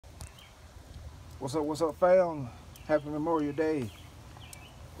What's up, fam? Happy Memorial Day.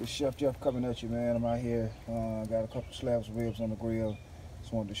 It's Chef Jeff coming at you, man. I'm out here. Got a couple slabs of ribs on the grill.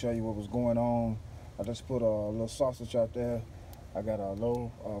 Just wanted to show you what was going on. I just put a little sausage out there. I got a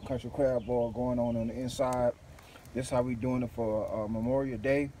low country crab boil going on the inside. This is how we doing it for Memorial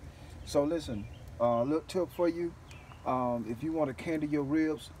Day. So listen, little tip for you. If you want to candy your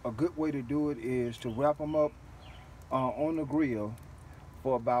ribs, a good way to do it is to wrap them up on the grill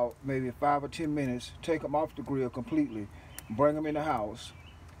for about maybe 5 or 10 minutes. Take them off the grill completely. Bring them in the house.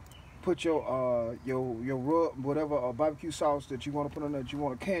 Put your rub, whatever barbecue sauce that you want to put on that you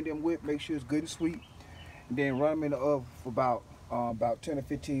want to candy them with. Make sure it's good and sweet. And then run them in the oven for about 10 or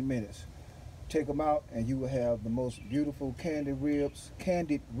 15 minutes. Take them out, and you will have the most beautiful candied ribs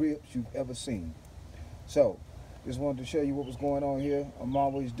you've ever seen. So, just wanted to show you what was going on here. I'm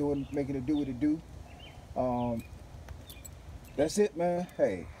always making it do what it do. That's it, man.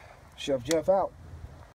 Hey, Chef Jeff out.